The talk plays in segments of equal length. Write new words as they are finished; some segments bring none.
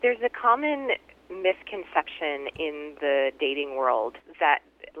There's a common misconception in the dating world that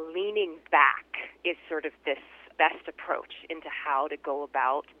leaning back is sort of this best approach into how to go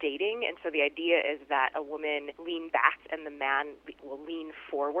about dating. And so the idea is that a woman lean back and the man will lean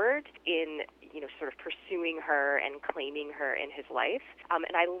forward in, sort of pursuing her and claiming her in his life.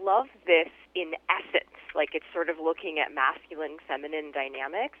 And I love this in essence, like it's sort of looking at masculine, feminine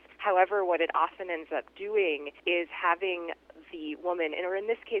dynamics. However, what it often ends up doing is having the woman, or in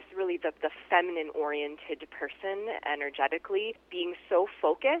this case, really the feminine-oriented person energetically, being so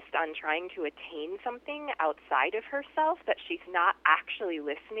focused on trying to attain something outside of herself that she's not actually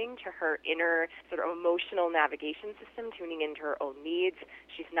listening to her inner sort of emotional navigation system, tuning into her own needs.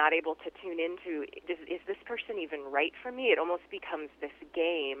 She's not able to tune into, is this person even right for me? It almost becomes this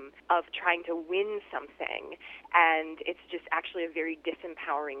game of trying to win something, and it's just actually a very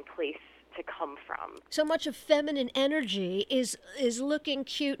disempowering place to come from. So much of feminine energy is looking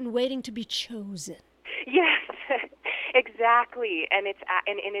cute and waiting to be chosen. Yes, exactly. And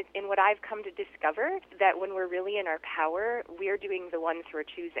and what I've come to discover, that when we're really in our power, we're doing the ones who are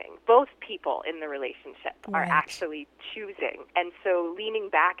choosing. Both people in the relationship are actually choosing. And so leaning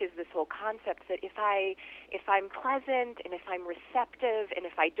back is this whole concept that if I'm pleasant and if I'm receptive and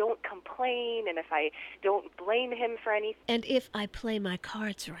if I don't complain and if I don't blame him for anything. And if I play my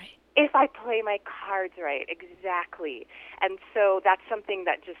cards right. If I play my cards right, exactly. And so that's something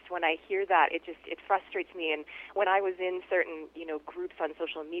that just, when I hear that, it frustrates me. And when I was in certain, groups on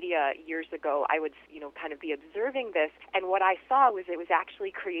social media years ago, I would, kind of be observing this. And what I saw was it was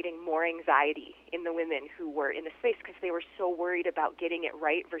actually creating more anxiety in the women who were in the space because they were so worried about getting it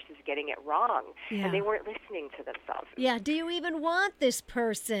right versus getting it wrong. Yeah. And they weren't listening to themselves. Yeah. Do you even want this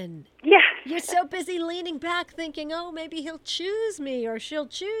person? Yeah. You're so busy leaning back thinking, oh, maybe he'll choose me or she'll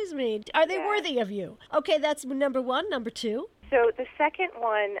choose me. Are they worthy of you? Okay, that's number one. Number two? So the second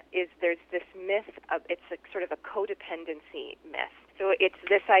one is there's this myth of, it's sort of a codependency myth. So it's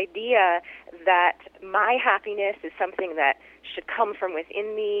this idea that my happiness is something that should come from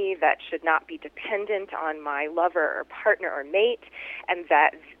within me, that should not be dependent on my lover or partner or mate, and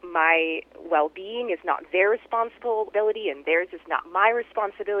that my well-being is not their responsibility and theirs is not my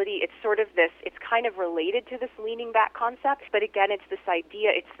responsibility. It's sort of this, it's kind of related to this leaning back concept, but again, it's this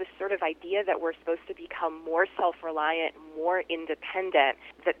sort of idea that we're supposed to become more self-reliant, more independent,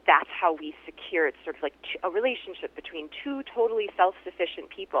 that's how we secure. It's sort of like a relationship between two totally self-sufficient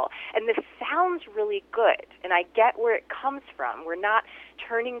people. And this sounds really good, and I get where it comes from. We're not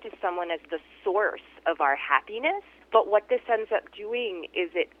turning to someone as the source of our happiness, but what this ends up doing is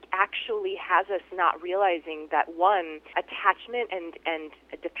it actually has us not realizing that, one, attachment and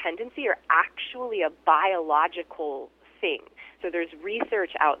dependency are actually a biological thing. So there's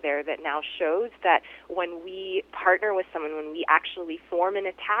research out there that now shows that when we partner with someone, when we actually form an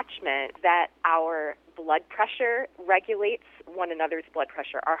attachment, that our blood pressure regulates one another's blood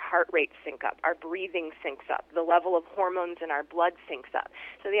pressure. Our heart rate syncs up. Our breathing syncs up. The level of hormones in our blood syncs up.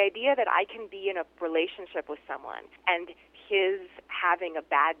 So the idea that I can be in a relationship with someone and his having a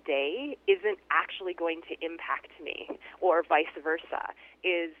bad day isn't actually going to impact me, or vice versa,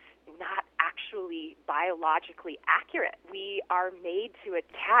 is not actually biologically accurate. We are made to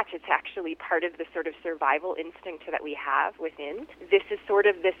attach. It's actually part of the sort of survival instinct that we have within. This is sort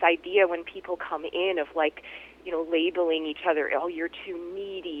of this idea when people come in of labeling each other, oh, you're too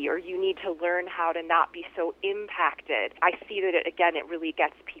needy, or you need to learn how to not be so impacted. I see that, it really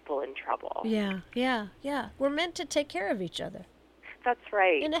gets people in trouble. Yeah. We're meant to take care of each other. That's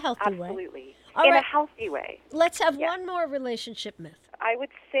right. In a healthy way. Absolutely. All in right. a healthy way. Let's have one more relationship myth. I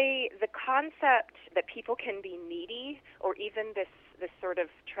would say the concept that people can be needy, or even this sort of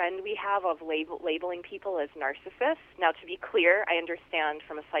trend we have of labeling people as narcissists. Now, to be clear, I understand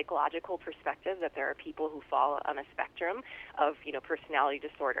from a psychological perspective that there are people who fall on a spectrum of, personality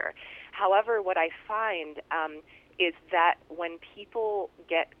disorder. However, what I find is that when people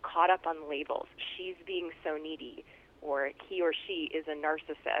get caught up on labels, she's being so needy, or he or she is a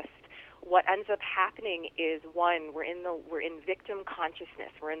narcissist, what ends up happening is, one, we're in victim consciousness.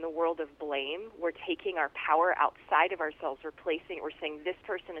 We're in the world of blame. We're taking our power outside of ourselves. We're saying this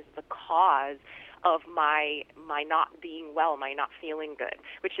person is the cause of my not being well, my not feeling good.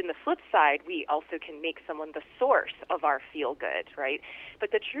 Which, in the flip side, we also can make someone the source of our feel good, right?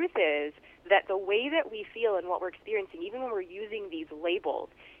 But the truth is that the way that we feel and what we're experiencing, even when we're using these labels,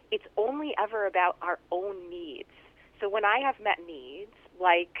 it's only ever about our own needs. So when I have met needs,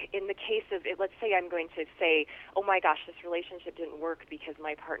 like in the case of, let's say I'm going to say, oh my gosh, this relationship didn't work because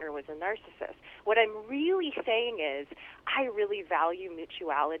my partner was a narcissist. What I'm really saying is, I really value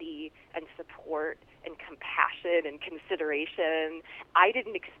mutuality and support and compassion and consideration. I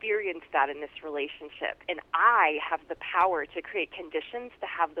didn't experience that in this relationship, and I have the power to create conditions to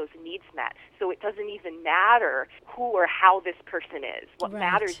have those needs met. So it doesn't even matter who or how this person is. What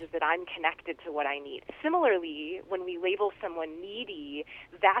matters is that I'm connected to what I need. Similarly, when we label someone needy,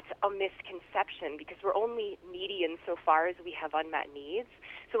 that's a misconception because we're only needy insofar as we have unmet needs.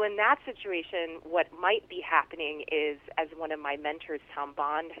 So in that situation, what might be happening is, as one of my mentors, Tom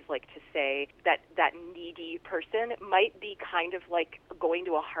Bond, has liked to say, that needy person might be kind of like going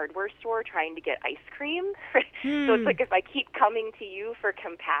to a hardware store trying to get ice cream. So it's like if I keep coming to you for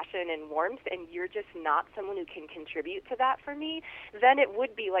compassion and warmth and you're just not someone who can contribute to that for me, then it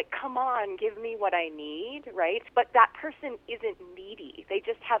would be like, come on, give me what I need, right? But that person isn't needy. They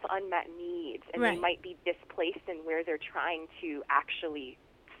just have unmet needs, and they might be displaced in where they're trying to actually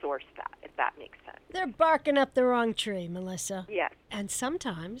source that, if that makes sense. They're barking up the wrong tree, Melissa. Yes. And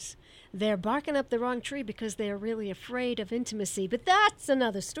sometimes they're barking up the wrong tree because they're really afraid of intimacy. But that's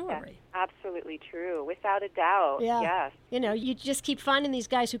another story. Yes, absolutely true, without a doubt. Yeah. Yes. You know, you just keep finding these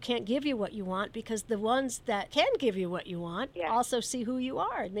guys who can't give you what you want because the ones that can give you what you want also see who you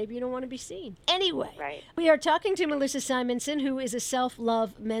are. And maybe you don't want to be seen. Anyway, we are talking to Melissa Simonson, who is a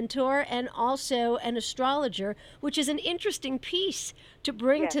self-love mentor and also an astrologer, which is an interesting piece to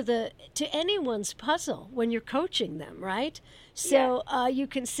bring to anyone's puzzle when you're coaching them, right? So you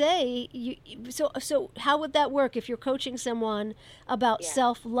can say, so how would that work if you're coaching someone about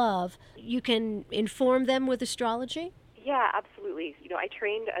self-love? You can inform them with astrology? Yeah, absolutely. You know, I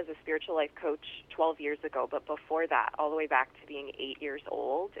trained as a spiritual life coach 12 years ago, but before that, all the way back to being 8 years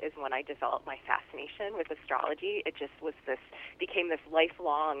old is when I developed my fascination with astrology. It just became this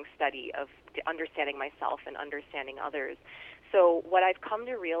lifelong study of understanding myself and understanding others. So what I've come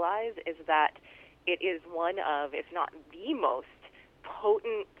to realize is that it is one of, if not the most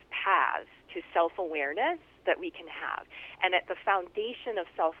potent paths to self-awareness that we can have. And at the foundation of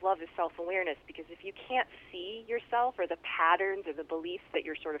self-love is self-awareness, because if you can't see yourself or the patterns or the beliefs that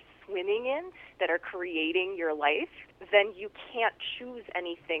you're sort of swimming in that are creating your life, then you can't choose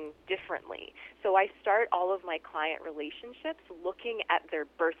anything differently. So I start all of my client relationships looking at their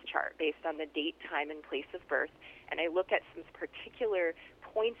birth chart based on the date, time, and place of birth, and I look at some particular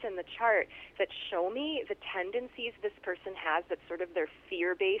points in the chart that show me the tendencies this person has that's sort of their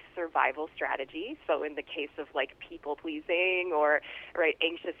fear-based survival strategy. So in the case of like people-pleasing or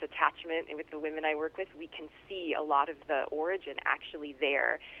anxious attachment, and with the women I work with, we can see a lot of the origin actually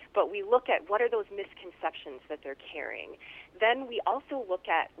there. But we look at what are those misconceptions that they're carrying. Then we also look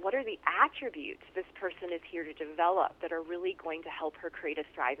at what are the attributes this person is here to develop that are really going to help her create a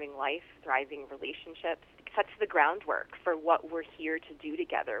thriving life, thriving relationships. Sets the groundwork for what we're here to do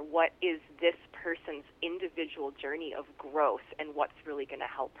together. What is this person's individual journey of growth, and what's really going to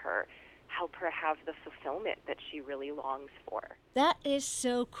help her have the fulfillment that she really longs for. That is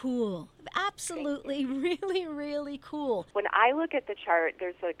so cool. Absolutely, really, really cool. When I look at the chart,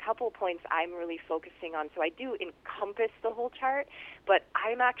 there's a couple points I'm really focusing on. So I do encompass the whole chart, but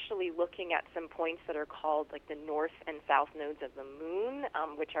I'm actually looking at some points that are called like the north and south nodes of the moon,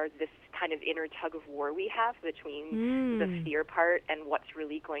 which are this kind of inner tug of war we have between the fear part and what's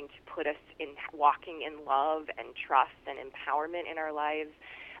really going to put us in walking in love and trust and empowerment in our lives.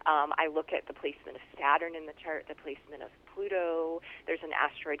 I look at the placement of Saturn in the chart, the placement of Pluto. There's an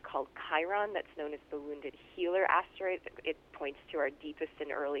asteroid called Chiron that's known as the Wounded Healer asteroid. It points to our deepest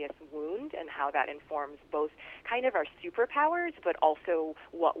and earliest wound and how that informs both kind of our superpowers, but also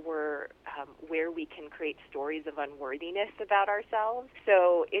what where we can create stories of unworthiness about ourselves.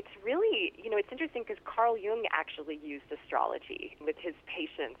 So it's really, it's interesting because Carl Jung actually used astrology with his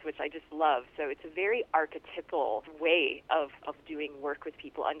patients, which I just love. So it's a very archetypal way of doing work with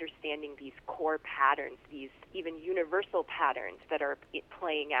people, understanding these core patterns, these even universal patterns that are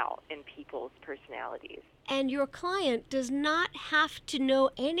playing out in people's personalities. And your client does not have to know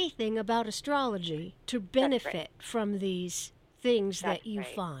anything about astrology to benefit from these things that you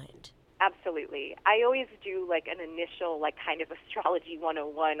find. Absolutely. I always do like an initial kind of astrology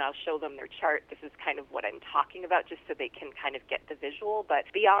 101. I'll show them their chart. This is kind of what I'm talking about just so they can kind of get the visual. But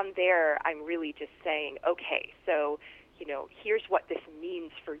beyond there, I'm really just saying, okay, so here's what this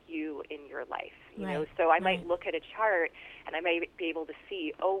means for you in your life. So I might look at a chart and I might be able to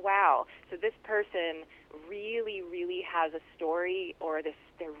see, oh wow, so this person really, really has a story, or they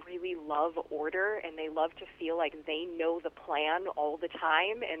really love order, and they love to feel like they know the plan all the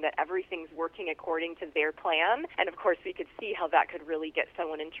time and that everything's working according to their plan. And of course, we could see how that could really get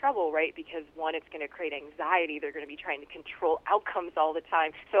someone in trouble, right? Because one, it's going to create anxiety. They're going to be trying to control outcomes all the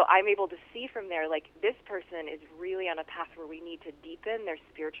time. So I'm able to see from there, like, this person is really on a path where we need to deepen their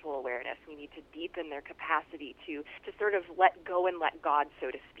spiritual awareness. We need to deepen deepen their capacity to sort of let go and let God,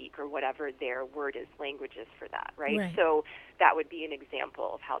 so to speak, or whatever their word is, language is for that, right? So that would be an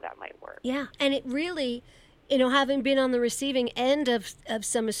example of how that might work. Yeah, and it really, having been on the receiving end of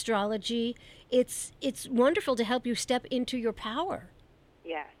some astrology, it's wonderful to help you step into your power.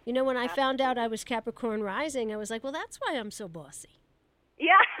 Yes. When I found out I was Capricorn rising, I was like, well, that's why I'm so bossy.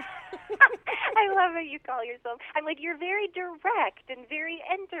 Yeah. I love how you call yourself. I'm like, you're very direct and very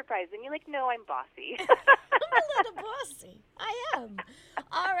enterprising. You're like, no, I'm bossy. I'm a little bossy. I am.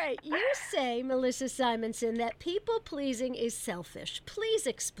 All right. You say, Melissa Simonson, that people-pleasing is selfish. Please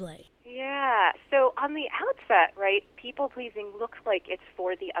explain. Yeah. So on the outset, right, people-pleasing looks like it's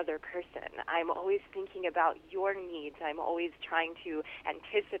for the other person. I'm always thinking about your needs. I'm always trying to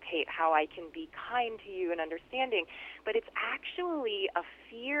anticipate how I can be kind to you and understanding. But it's actually a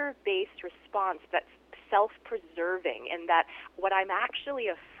fear-based response that's self-preserving, and that what I'm actually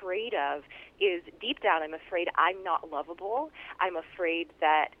afraid of is, deep down, I'm afraid I'm not lovable. I'm afraid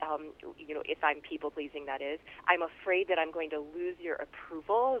that, if I'm people-pleasing, that is, I'm afraid that I'm going to lose your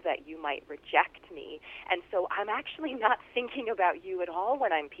approval, that you might reject me. And so I'm actually not thinking about you at all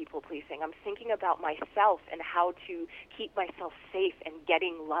when I'm people-pleasing. I'm thinking about myself and how to keep myself safe and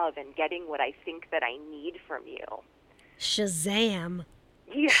getting love and getting what I think that I need from you. Shazam.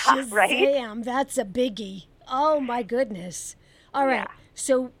 Yeah, Shazam, right? That's a biggie. Oh, my goodness. All right.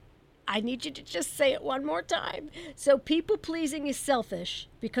 So I need you to just say it one more time. So people-pleasing is selfish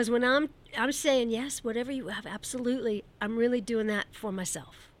because when I'm saying, yes, whatever you have, absolutely, I'm really doing that for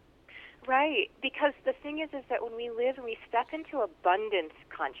myself. Right, because the thing is that when we live and we step into abundance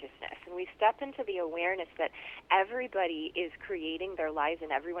consciousness and we step into the awareness that everybody is creating their lives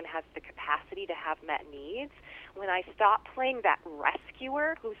and everyone has the capacity to have met needs, when I stop playing that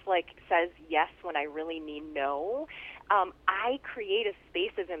rescuer who's says yes when I really mean no, I create a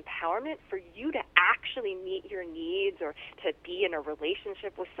space of empowerment for you to actually meet your needs or to be in a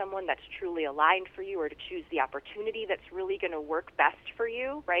relationship with someone that's truly aligned for you or to choose the opportunity that's really going to work best for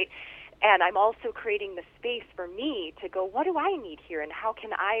you, right? And I'm also creating the space for me to go, what do I need here and how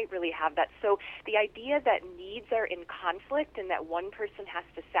can I really have that? So the idea that needs are in conflict and that one person has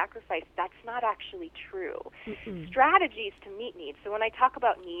to sacrifice, that's not actually true. Mm-mm. Strategies to meet needs. So when I talk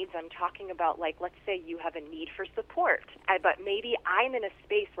about needs, I'm talking about, let's say you have a need for support, but maybe I'm in a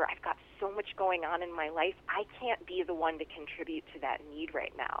space where I've got so much going on in my life, I can't be the one to contribute to that need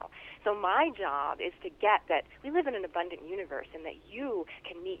right now. So my job is to get that we live in an abundant universe and that you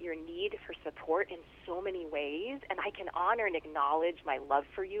can meet your need for support in so many ways, and I can honor and acknowledge my love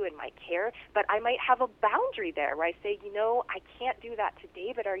for you and my care, but I might have a boundary there where I say, I can't do that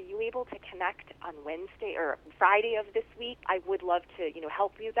today, but are you able to connect on Wednesday or Friday of this week? I would love to,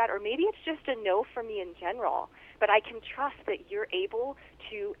 help you with that. Or maybe it's just a no for me in general, but I can trust that you're able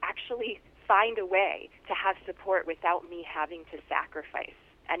to actually find a way to have support without me having to sacrifice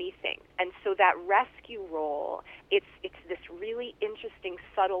anything. And so that rescue role, it's this really interesting,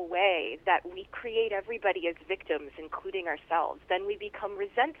 subtle way that we create everybody as victims, including ourselves. Then we become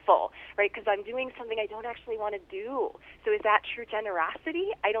resentful, right? Because I'm doing something I don't actually want to do. So is that true generosity?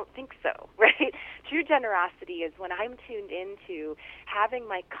 I don't think so, right? True generosity is when I'm tuned into having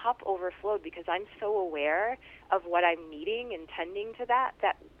my cup overflowed because I'm so aware of what I'm needing and tending to that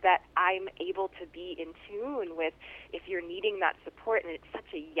I'm able to be in tune with. If you're needing that support and it's such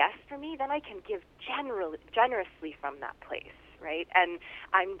a yes for me, then I can give generously from that place, right? And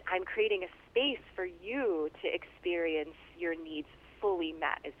I'm creating a space for you to experience your needs fully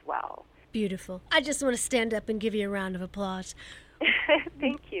met as well. Beautiful. I just want to stand up and give you a round of applause.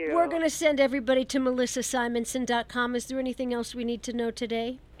 Thank you. We're going to send everybody to melissasimonson.com. Is there anything else we need to know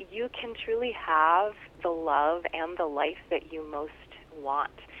today? You can truly have the love and the life that you most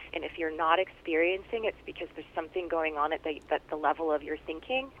want. And if you're not experiencing it, it's because there's something going on at the level of your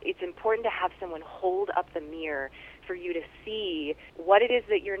thinking. It's important to have someone hold up the mirror for you to see what it is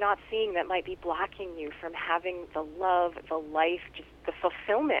that you're not seeing that might be blocking you from having the love, the life, just the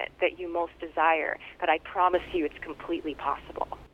fulfillment that you most desire. But I promise you it's completely possible.